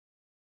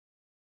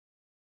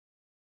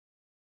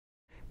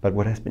But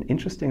what has been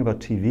interesting about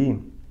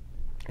TV,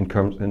 in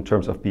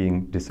terms of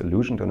being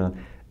disillusioned or not,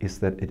 is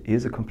that it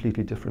is a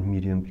completely different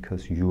medium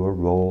because your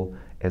role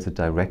as a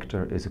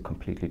director is a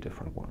completely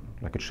different one.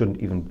 Like, it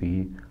shouldn't even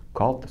be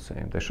called the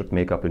same. They should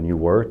make up a new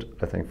word,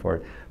 I think, for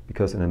it.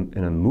 Because in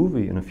a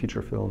movie, in a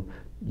feature film,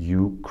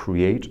 you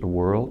create a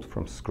world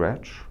from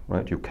scratch,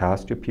 right? You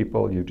cast your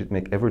people, you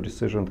make every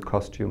decision, the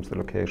costumes, the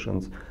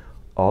locations,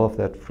 all of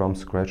that from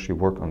scratch. You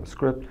work on the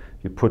script,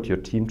 you put your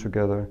team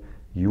together,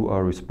 you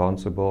are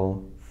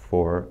responsible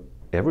for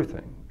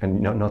everything.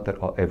 And not that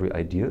every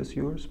idea is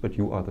yours, but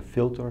you are the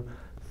filter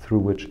through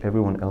which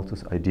everyone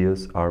else's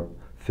ideas are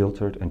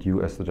filtered, and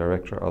you as the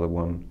director are the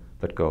one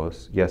that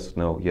goes yes,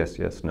 no, yes,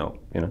 yes, no.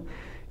 You know,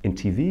 in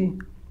TV,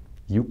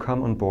 you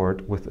come on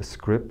board with a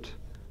script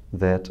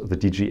that the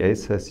DGA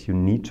says you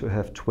need to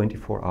have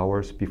 24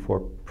 hours before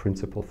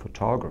principal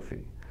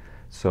photography.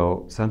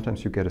 So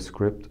sometimes you get a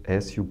script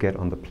as you get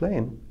on the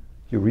plane,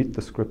 you read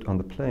the script on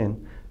the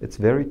plane, it's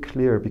very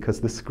clear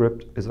because this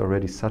script is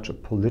already such a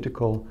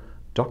political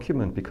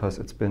document because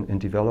it's been in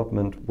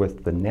development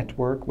with the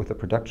network, with the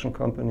production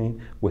company,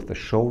 with the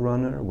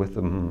showrunner, with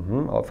the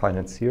our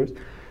financiers,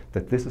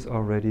 that this is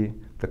already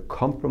the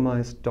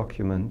compromised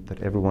document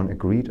that everyone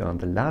agreed on.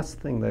 The last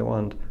thing they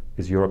want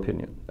is your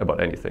opinion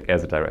about anything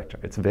as a director.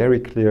 It's very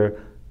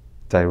clear,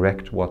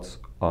 direct what's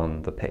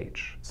on the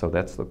page. So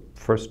that's the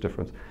first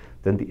difference.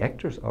 Then the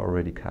actors are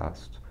already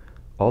cast.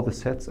 All the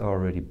sets are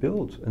already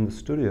built in the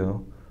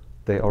studio.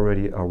 They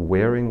already are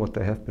wearing what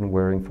they have been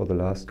wearing for the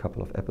last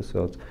couple of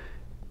episodes.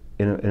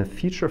 In a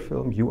feature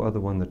film, you are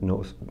the one that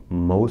knows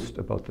most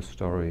about the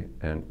story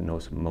and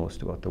knows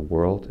most about the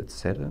world it's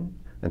set in.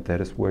 And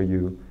that is where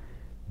you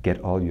get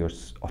all your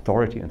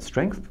authority and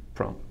strength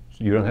from.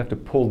 So you don't have to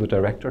pull the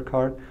director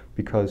card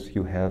because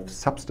you have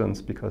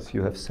substance, because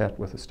you have sat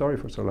with the story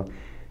for so long.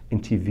 In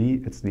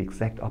TV, it's the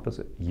exact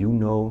opposite. You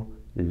know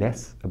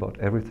less about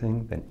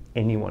everything than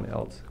anyone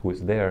else who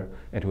is there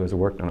and who has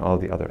worked on all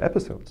the other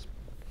episodes.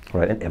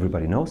 Right? And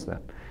everybody knows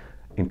that,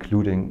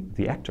 including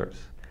the actors.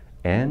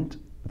 And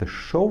the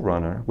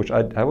showrunner, which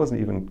I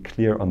wasn't even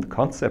clear on the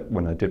concept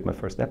when I did my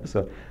first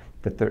episode,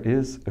 that there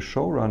is a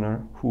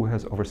showrunner who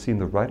has overseen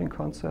the writing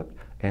concept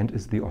and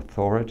is the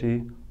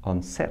authority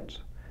on set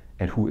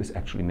and who is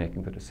actually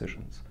making the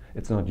decisions.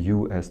 It's not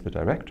you as the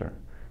director.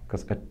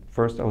 Because at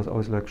first I was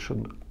always like,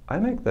 shouldn't I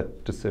make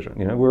that decision?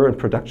 You know, we're in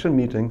production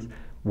meetings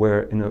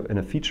where in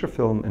a feature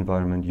film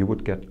environment you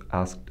would get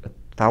asked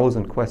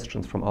 1,000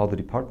 questions from all the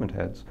department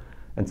heads.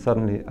 And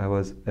suddenly I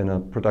was in a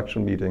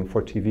production meeting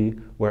for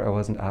TV where I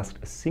wasn't asked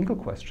a single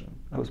question.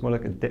 I was more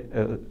like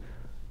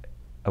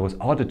I was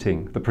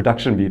auditing the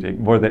production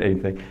meeting more than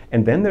anything.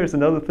 And then there's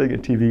another thing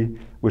in TV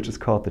which is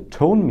called the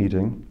tone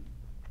meeting,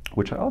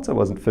 which I also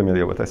wasn't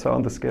familiar with. I saw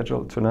on the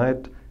schedule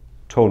tonight,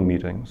 tone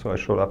meeting. So I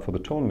showed up for the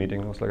tone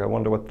meeting. I was like, I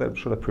wonder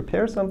should I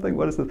prepare something?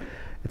 What is it?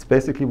 It's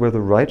basically where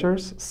the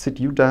writers sit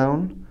you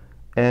down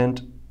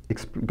and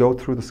go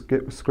through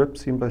the script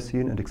scene by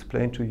scene and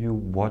explain to you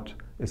what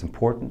is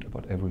important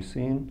about every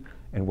scene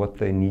and what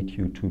they need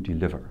you to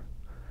deliver.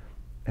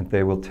 And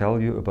they will tell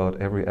you about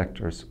every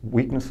actor's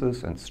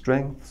weaknesses and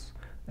strengths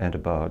and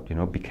about, you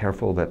know, be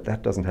careful that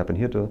that doesn't happen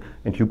here.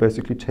 And you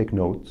basically take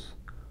notes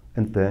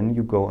and then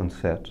you go on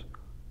set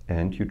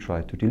and you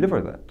try to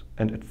deliver that.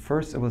 And at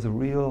first it was a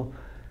real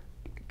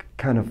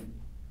kind of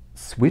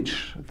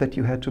switch that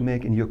you had to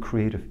make in your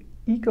creative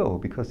ego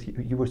because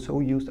you were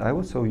so used, I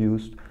was so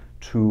used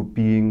to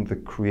being the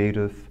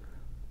creative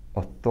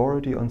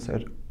authority on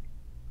set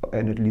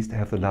and at least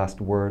have the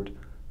last word,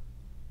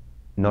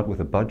 not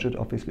with a budget,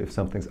 obviously. If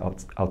something's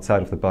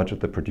outside of the budget,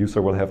 the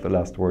producer will have the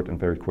last word and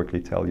very quickly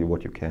tell you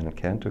what you can and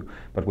can't do.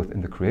 But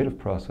within the creative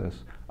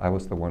process, I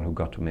was the one who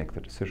got to make the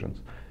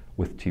decisions.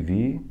 With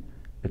TV,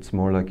 it's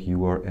more like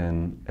you are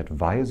an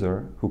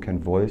advisor who can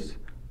voice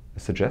a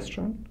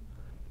suggestion,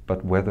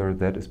 but whether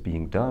that is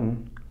being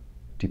done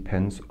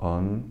depends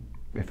on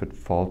if it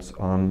falls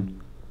on,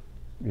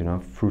 you know,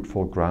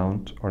 fruitful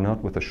ground or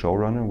not with the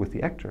showrunner, with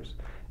the actors.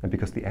 And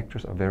because the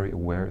actors are very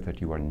aware that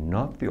you are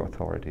not the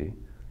authority,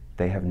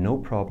 they have no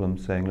problem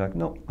saying like,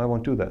 no, I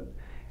won't do that.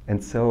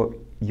 And so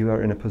you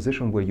are in a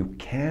position where you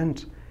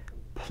can't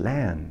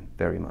plan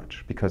very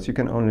much because you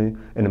can only,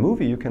 in a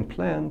movie you can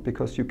plan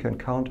because you can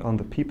count on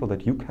the people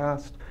that you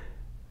cast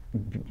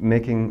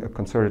making a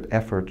concerted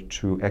effort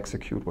to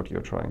execute what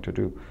you're trying to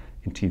do.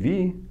 In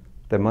TV,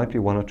 there might be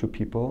one or two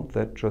people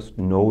that just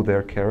know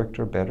their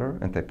character better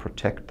and they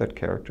protect that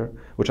character,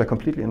 which I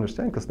completely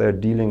understand because they're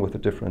dealing with a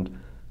different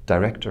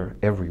director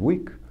every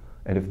week.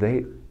 And if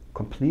they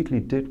completely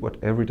did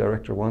what every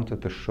director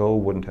wanted, the show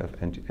wouldn't have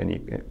any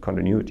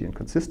continuity and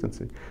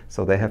consistency.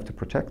 So they have to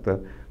protect that.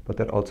 But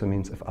that also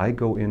means if I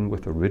go in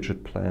with a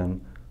rigid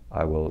plan,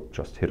 I will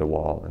just hit a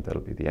wall and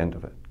that'll be the end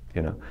of it,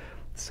 you know?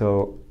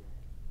 So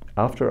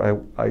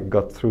after I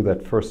got through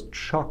that first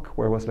shock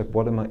where I was like,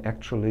 what am I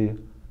actually,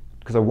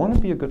 because I want to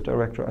be a good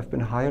director, I've been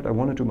hired, I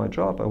want to do my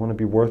job, I want to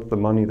be worth the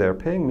money they're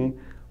paying me.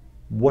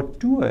 What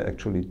do I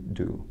actually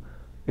do?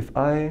 If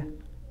I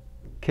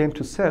came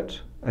to set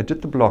I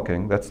did the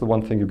blocking. That's the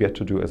one thing you get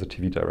to do as a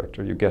TV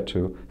director. You get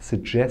to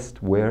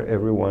suggest where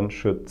everyone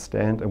should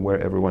stand and where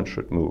everyone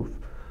should move.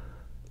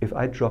 If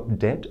I drop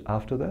dead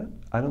after that,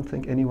 I don't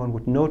think anyone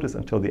would notice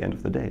until the end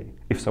of the day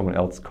if someone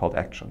else called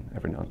action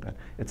every now and then.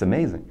 It's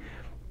amazing.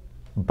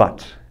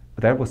 But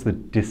that was the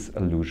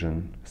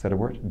disillusion. Is that a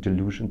word?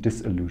 Delusion?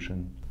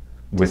 Disillusion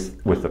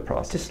with the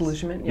process.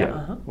 Disillusionment,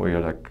 yeah. Where you're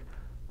like,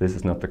 this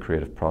is not the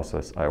creative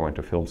process I went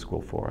to film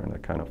school for, and I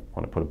kind of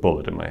want to put a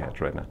bullet in my head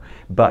right now.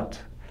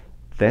 But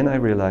then I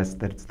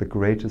realized that it's the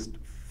greatest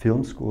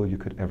film school you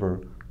could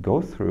ever go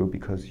through,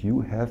 because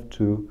you have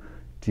to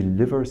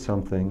deliver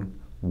something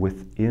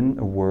within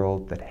a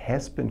world that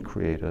has been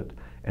created,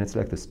 and it's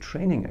like this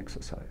training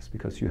exercise,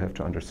 because you have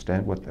to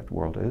understand what that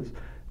world is,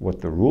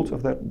 what the rules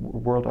of that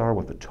world are,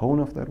 what the tone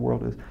of that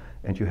world is,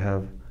 and you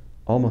have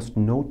almost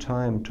no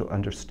time to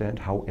understand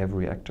how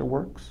every actor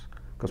works,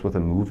 because with a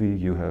movie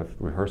you have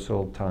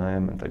rehearsal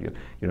time, and then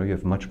you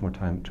have much more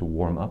time to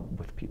warm up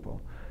with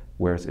people,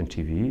 whereas in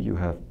TV you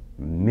have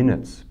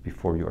minutes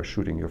before you are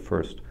shooting your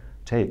first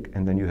take,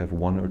 and then you have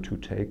 1 or 2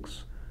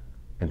 takes,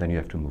 and then you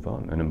have to move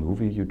on. In a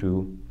movie you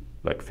do,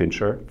 like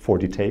Fincher,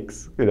 40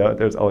 takes,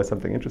 there's always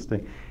something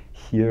interesting.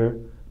 Here,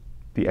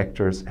 the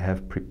actors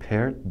have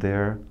prepared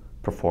their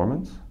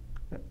performance,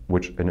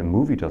 which in a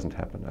movie doesn't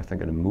happen. I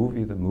think in a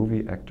movie, the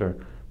movie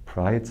actor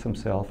prides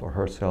himself or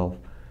herself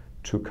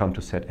to come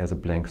to set as a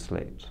blank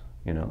slate,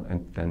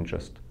 and then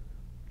just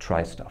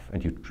try stuff.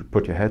 And you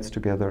put your heads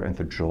together, and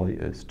the joy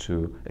is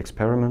to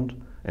experiment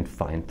and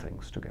find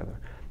things together.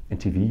 In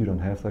TV, you don't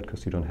have that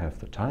because you don't have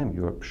the time.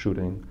 You're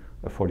shooting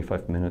a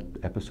 45-minute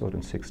episode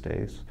in 6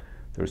 days.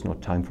 There's no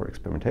time for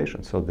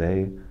experimentation. So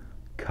they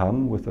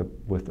come with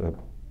a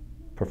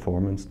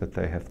performance that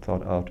they have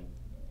thought out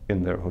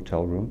in their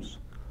hotel rooms,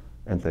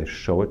 and they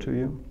show it to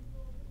you,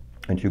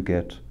 and you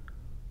get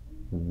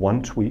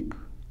 1 tweak,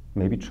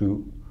 maybe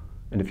 2,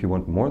 and if you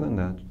want more than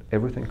that,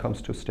 everything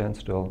comes to a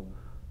standstill,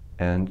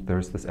 and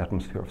there's this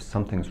atmosphere of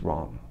something's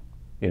wrong.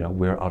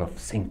 We're out of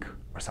sync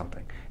or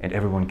something, and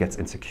everyone gets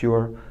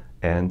insecure,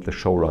 and the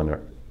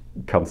showrunner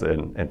comes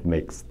in and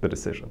makes the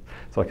decision.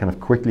 So I kind of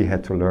quickly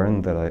had to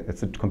learn that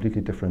it's a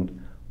completely different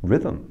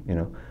rhythm,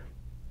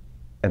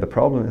 And the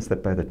problem is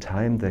that by the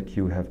time that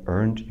you have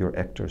earned your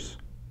actors'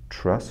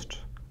 trust,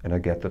 and I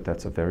get that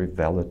that's a very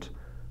valid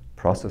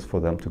process for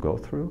them to go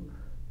through,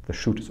 the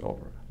shoot is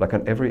over. Like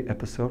on every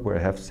episode where I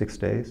have 6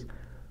 days,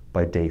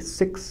 by day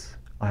 6,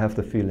 I have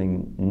the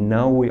feeling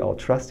now we all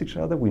trust each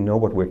other, we know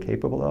what we're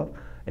capable of,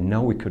 and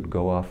now we could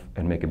go off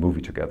and make a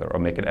movie together or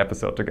make an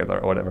episode together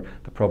or whatever.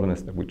 The problem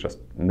is that we just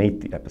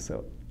made the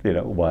episode,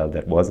 while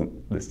that wasn't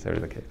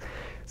necessarily the case.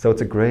 So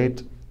it's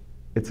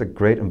a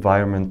great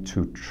environment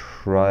to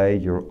try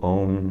your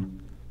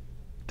own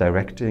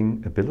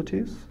directing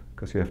abilities,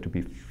 because you have to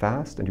be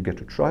fast and you get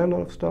to try a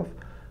lot of stuff.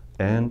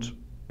 And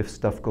if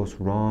stuff goes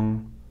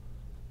wrong,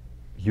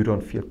 you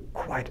don't feel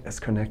quite as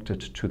connected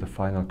to the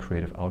final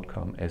creative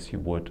outcome as you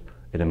would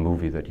in a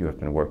movie that you have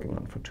been working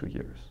on for 2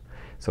 years.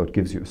 So it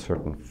gives you a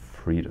certain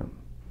freedom.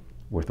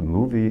 With a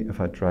movie, if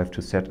I drive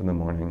to set in the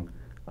morning,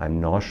 I'm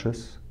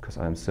nauseous because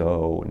I'm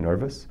so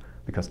nervous,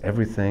 because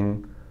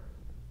everything,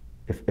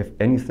 if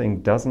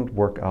anything doesn't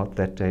work out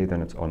that day,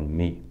 then it's on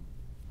me,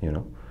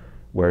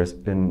 Whereas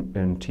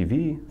in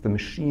TV, the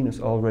machine is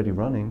already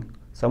running.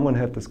 Someone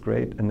had this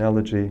great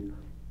analogy,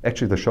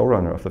 actually the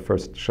showrunner of the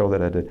first show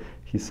that I did,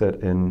 he said,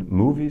 in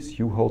movies,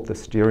 you hold the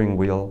steering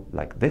wheel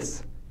like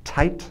this,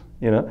 tight,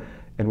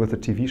 and with a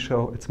TV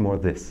show, it's more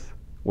this,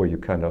 where you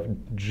kind of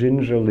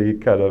gingerly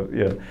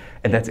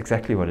and that's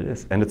exactly what it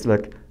is. And it's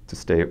like, to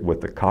stay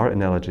with the car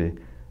analogy,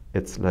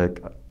 it's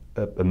like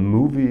a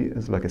movie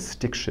is like a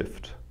stick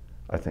shift,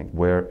 I think,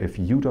 where if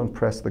you don't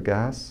press the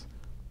gas,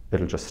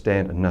 it'll just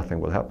stand and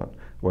nothing will happen.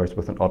 Whereas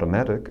with an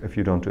automatic, if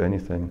you don't do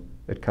anything,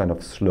 it kind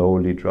of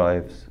slowly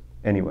drives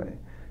anyway.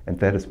 And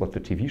that is what the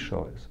TV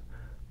show is.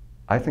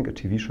 I think a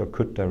TV show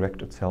could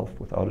direct itself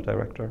without a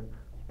director,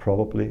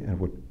 probably, and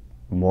would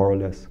more or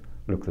less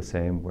look the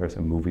same, whereas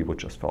a movie would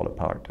just fall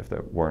apart if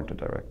there weren't a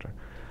director.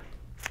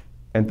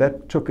 And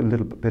that took a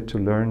little bit to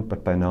learn,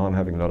 but by now I'm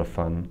having a lot of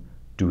fun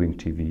doing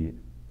TV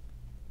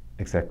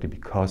exactly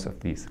because of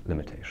these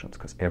limitations,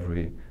 because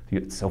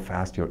it's so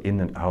fast, you're in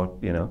and out,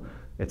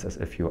 It's as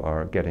if you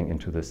are getting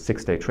into this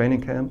 6-day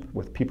training camp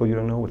with people you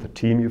don't know, with a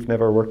team you've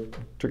never worked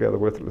together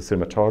with, the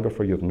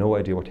cinematographer, you have no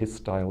idea what his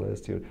style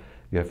is, you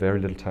have very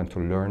little time to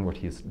learn what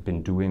he's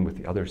been doing with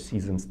the other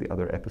seasons, the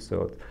other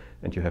episodes,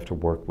 and you have to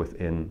work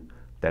within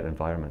that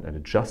environment. And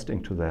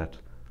adjusting to that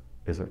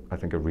is, I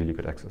think, a really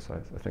good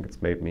exercise. I think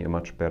it's made me a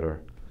much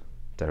better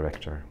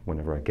director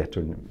whenever I get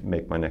to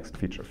make my next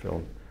feature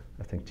film.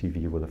 I think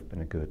TV will have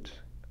been a good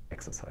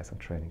exercise and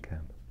training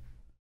camp.